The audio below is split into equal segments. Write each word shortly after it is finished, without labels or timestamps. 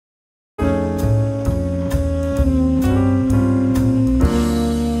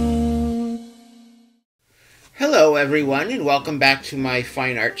everyone, and welcome back to my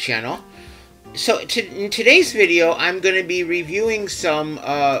fine art channel. So in today's video I'm going to be reviewing some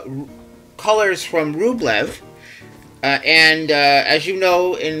colors from Rublev, as you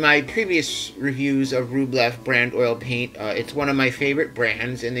know, in my previous reviews of Rublev brand oil paint, it's one of my favorite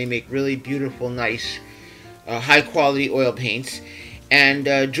brands, and they make really beautiful, nice, high quality oil paints.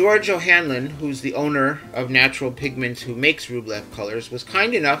 And George O'Hanlon, who's the owner of Natural Pigments, who makes Rublev colors, was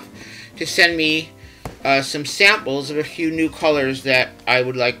kind enough to send me some samples of a few new colors that I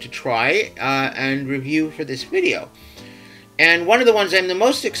would like to try and review for this video. And one of the ones I'm the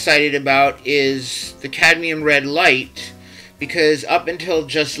most excited about is the Cadmium Red Light, because up until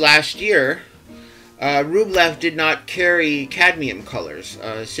just last year, Rublev did not carry cadmium colors,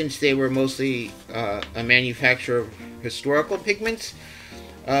 since they were mostly a manufacturer of historical pigments.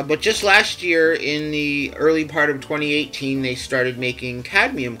 But just last year, in the early part of 2018, they started making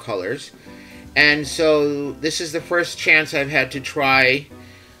cadmium colors. And so this is the first chance I've had to try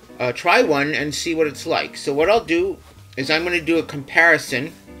one and see what it's like. So what I'll do is I'm going to do a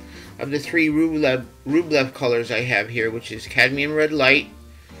comparison of the three Rublev colors I have here, which is Cadmium Red Light,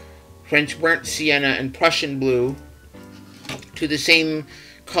 French Burnt Sienna, and Prussian Blue, to the same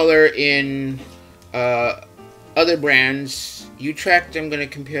color in other brands. Utrecht, I'm going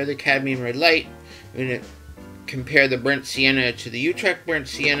to compare the Cadmium Red Light. I'm going to compare the Burnt Sienna to the Utrecht Burnt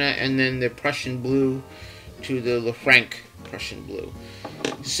Sienna, and then the Prussian Blue to the Lefranc Prussian Blue.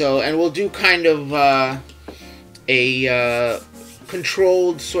 So, and we'll do kind of a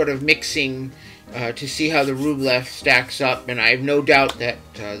controlled sort of mixing to see how the Rublev stacks up, and I have no doubt that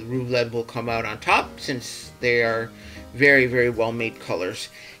the Rublev will come out on top, since they are very, very well made colors.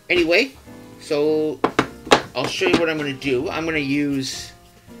 Anyway, so I'll show you what I'm going to do. I'm going to use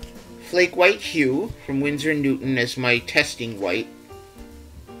Flake White Hue from Winsor & Newton as my testing white,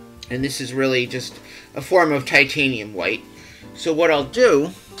 and this is really just a form of titanium white. So what I'll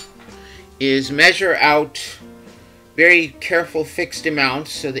do is measure out very careful fixed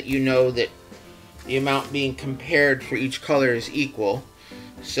amounts so that you know that the amount being compared for each color is equal.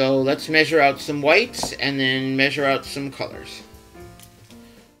 So let's measure out some whites and then measure out some colors.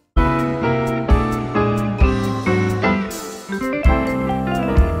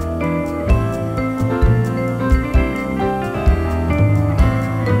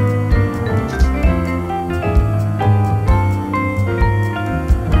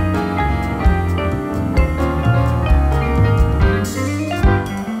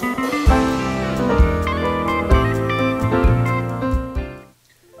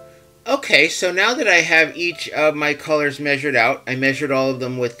 Okay, so now that I have each of my colors measured out, I measured all of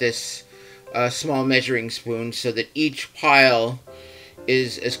them with this small measuring spoon so that each pile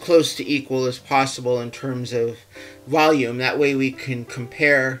is as close to equal as possible in terms of volume. That way we can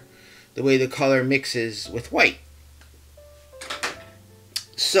compare the way the color mixes with white.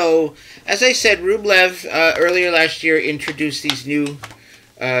 So, as I said, Rublev earlier last year introduced these new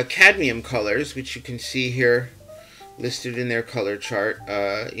cadmium colors, which you can see here listed in their color chart.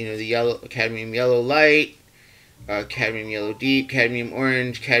 You know, the yellow, cadmium yellow light, cadmium yellow deep, cadmium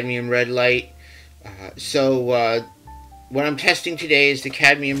orange, cadmium red light. So what I'm testing today is the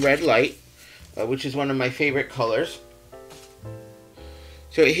cadmium red light, which is one of my favorite colors.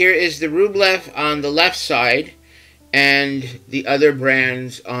 So here is the Rublev on the left side and the other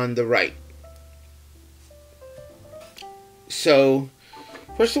brands on the right. So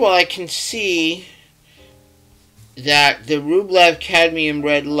first of all, I can see that the Rublev Cadmium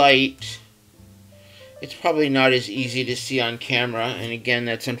Red Light, it's probably not as easy to see on camera, and again,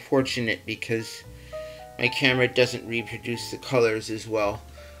 that's unfortunate because my camera doesn't reproduce the colors as well.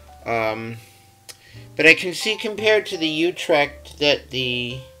 But I can see, compared to the Utrecht, that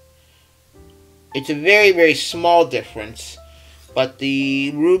it's a very, very small difference, but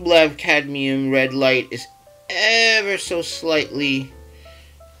the Rublev Cadmium Red Light is ever so slightly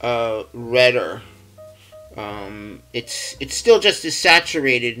redder. It's still just as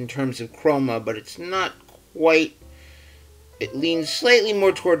saturated in terms of chroma, but it's not quite. It leans slightly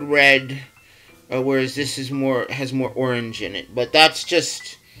more toward red, whereas this is has more orange in it. But that's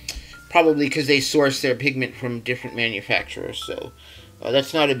just probably because they source their pigment from different manufacturers. So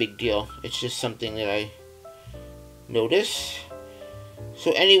that's not a big deal. It's just something that I notice.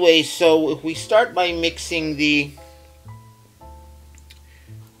 So anyway, so if we start by mixing the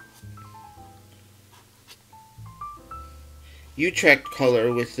Utrecht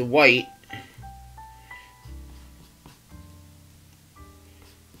color with the white,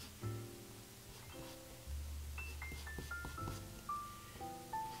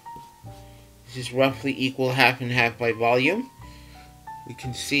 this is roughly equal half and half by volume. We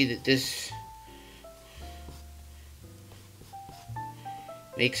can see that this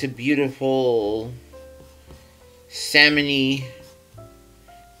makes a beautiful salmony,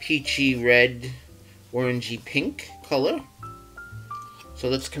 peachy red, orangey pink color. So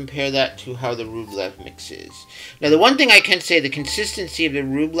let's compare that to how the Rublev mixes. Now the one thing I can say, the consistency of the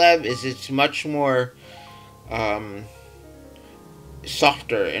Rublev is it's much more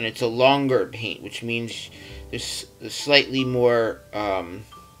softer, and it's a longer paint, which means there's slightly more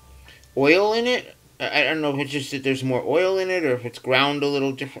oil in it. I don't know if it's just that there's more oil in it or if it's ground a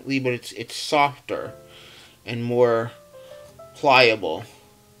little differently, but it's softer and more pliable.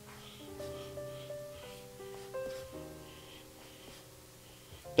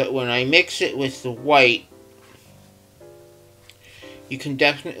 But when I mix it with the white, you can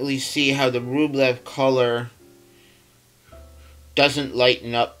definitely see how the Rublev color doesn't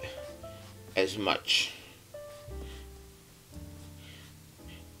lighten up as much.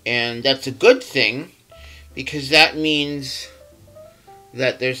 And that's a good thing, because that means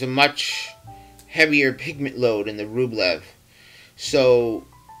that there's a much heavier pigment load in the Rublev. So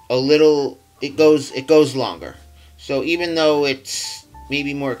it goes longer. So even though it's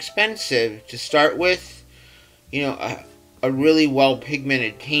maybe more expensive to start with, you know, a really well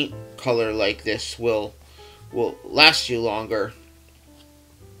pigmented paint color like this will last you longer,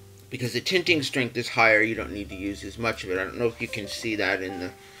 because the tinting strength is higher. You don't need to use as much of it. I don't know if you can see that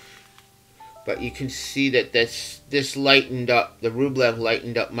but you can see that this lightened up, the Rublev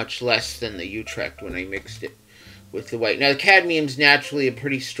lightened up much less than the Utrecht when I mixed it with the white. Now the cadmium's naturally a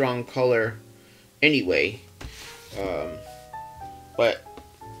pretty strong color anyway, but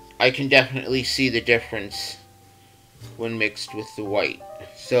I can definitely see the difference when mixed with the white.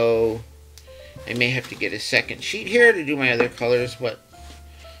 So I may have to get a second sheet here to do my other colors, but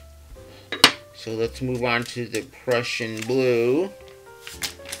so let's move on to the Prussian blue.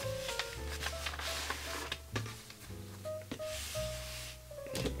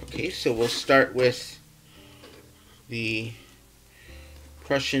 Okay, so we'll start with the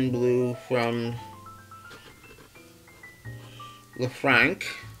Prussian blue from Lefranc.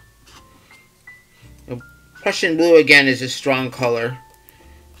 Prussian blue again is a strong color,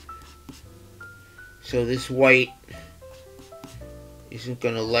 so this white isn't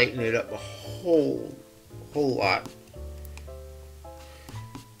going to lighten it up a whole lot.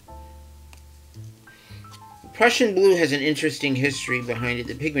 Prussian blue has an interesting history behind it,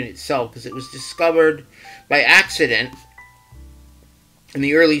 the pigment itself, because it was discovered by accident in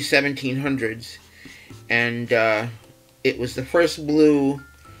the early 1700s, and it was the first blue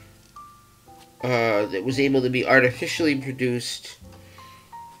that was able to be artificially produced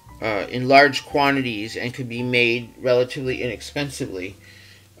in large quantities and could be made relatively inexpensively.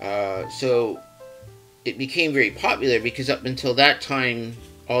 So it became very popular because up until that time,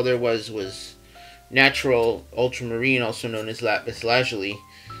 all there was natural ultramarine, also known as lapis lazuli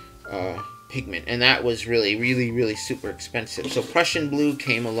pigment, and that was really super expensive. So Prussian blue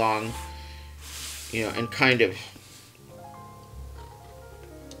came along, you know, and kind of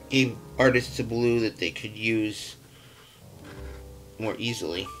gave artists a blue that they could use more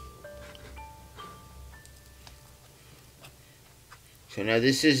easily. So now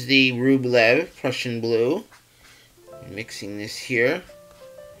this is the Rublev Prussian blue. I'm mixing this here.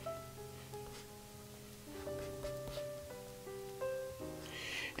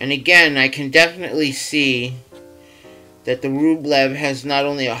 And again, I can definitely see that the Rublev has not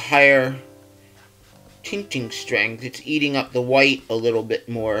only a higher tinting strength, it's eating up the white a little bit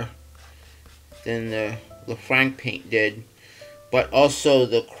more than the Lefranc paint did, but also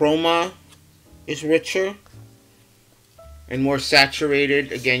the chroma is richer and more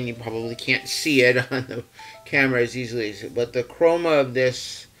saturated. Again, you probably can't see it on the camera as easily, but the chroma of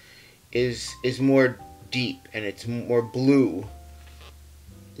this is more deep, and it's more blue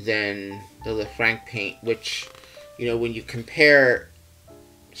than the Lefranc paint, which, you know, when you compare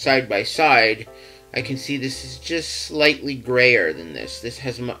side by side, I can see this is just slightly grayer than this. This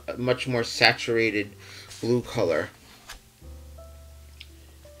has a much more saturated blue color.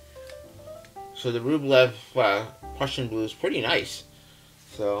 So the Rublev Prussian blue is pretty nice.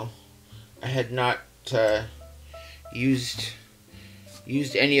 So I had not used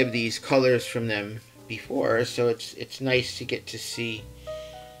any of these colors from them before, so it's nice to get to see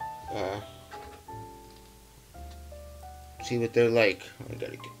what they're like. I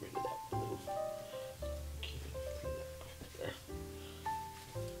gotta get rid of that blue. Okay, clean that up there.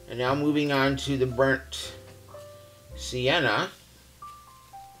 And now moving on to the burnt sienna.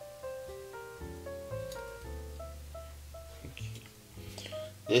 Okay.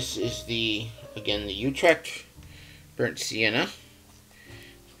 This is again the Utrecht burnt sienna,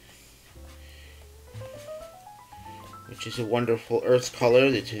 which which is a wonderful earth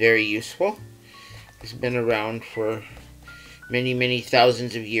color that's very useful. It's been around for many, many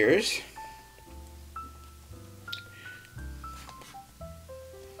thousands of years.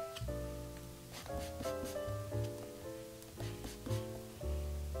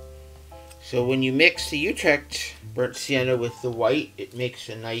 So when you mix the Utrecht burnt sienna with the white, it makes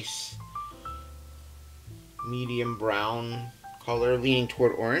a nice medium brown color leaning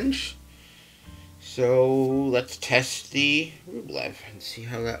toward orange. So let's test the Rublev and see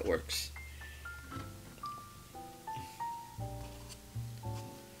how that works.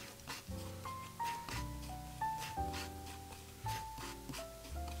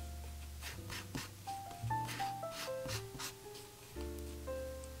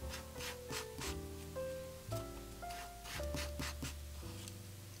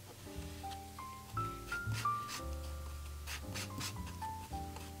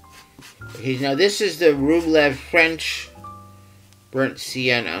 Okay, now this is the Rublev French burnt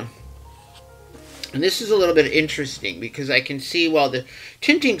sienna. And this is a little bit interesting because I can see while the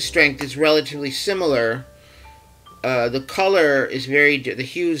tinting strength is relatively similar, the color is the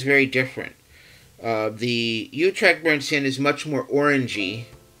hue is very different. The Utrecht burnt sienna is much more orangey,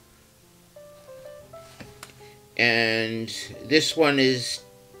 and this one is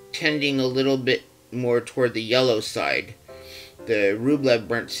tending a little bit more toward the yellow side. The Rublev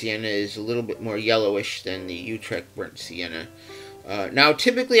burnt sienna is a little bit more yellowish than the Utrecht burnt sienna. Now,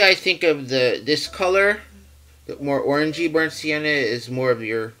 typically I think of this color, the more orangey burnt sienna, is more of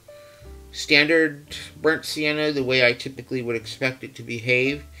your standard burnt sienna, the way I typically would expect it to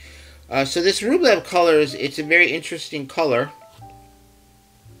behave. So this Rublev color, it's a very interesting color.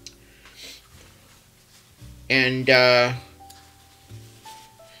 And, but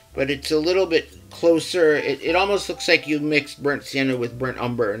it's a little bit closer. It almost looks like you mixed burnt sienna with burnt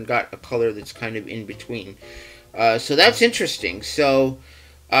umber and got a color that's kind of in between. So that's interesting. So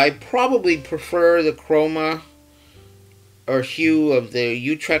I probably prefer the chroma or hue of the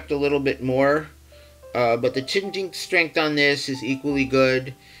Utrecht a little bit more. But the tinting strength on this is equally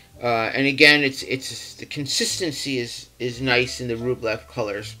good. And again, it's the consistency is nice in the Rublev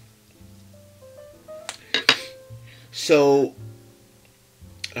colors. So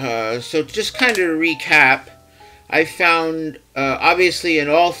just kind of recap, I found, obviously in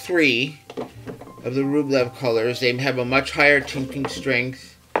all three of the Rublev colors, they have a much higher tinting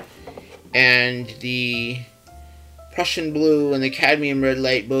strength, and the Prussian blue and the cadmium red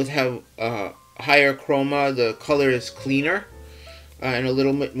light both have higher chroma. The color is cleaner and a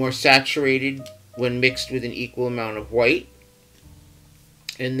little bit more saturated when mixed with an equal amount of white.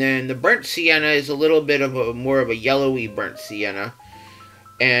 And then the burnt sienna is a little bit of more of a yellowy burnt sienna.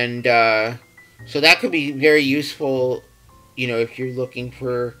 And so that could be very useful, you know, if you're looking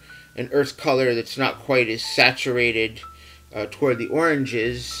for an earth color that's not quite as saturated toward the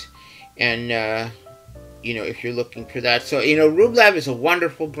oranges. And, you know, if you're looking for that. So, you know, Rublev is a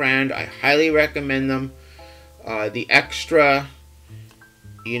wonderful brand. I highly recommend them. The extra,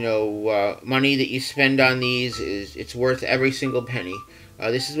 you know, money that you spend on these, it's worth every single penny.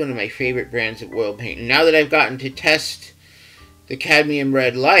 This is one of my favorite brands of oil paint. And now that I've gotten to test the cadmium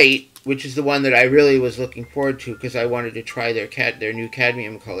red light, which is the one that I really was looking forward to because I wanted to try their new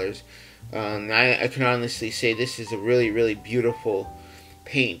cadmium colors, I can honestly say this is a really, really beautiful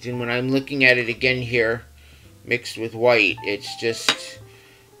paint. And when I'm looking at it again here, mixed with white, it's just,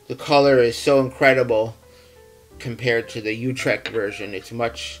 the color is so incredible compared to the Utrecht version. It's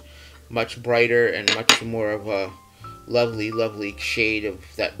much, much brighter and much more of a lovely, lovely shade of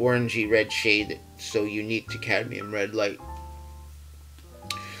that orangey red shade that's so unique to cadmium red light.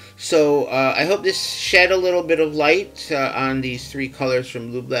 So I hope this shed a little bit of light on these three colors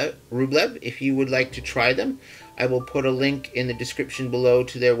from Rublev. If you would like to try them, I will put a link in the description below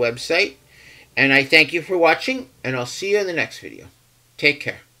to their website. And I thank you for watching, and I'll see you in the next video. Take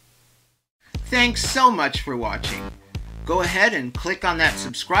care. Thanks so much for watching. Go ahead and click on that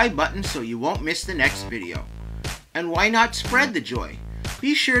subscribe button so you won't miss the next video. And why not spread the joy?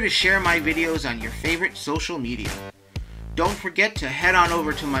 Be sure to share my videos on your favorite social media. Don't forget to head on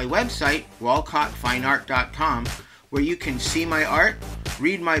over to my website, walcottfineart.com, where you can see my art,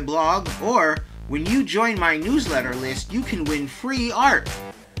 read my blog, or when you join my newsletter list, you can win free art.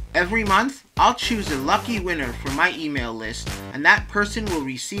 Every month, I'll choose a lucky winner for my email list, and that person will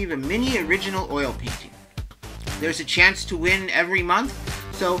receive a mini original oil painting. There's a chance to win every month,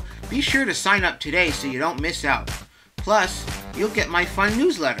 so be sure to sign up today so you don't miss out. Plus, you'll get my fun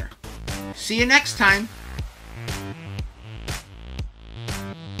newsletter. See you next time!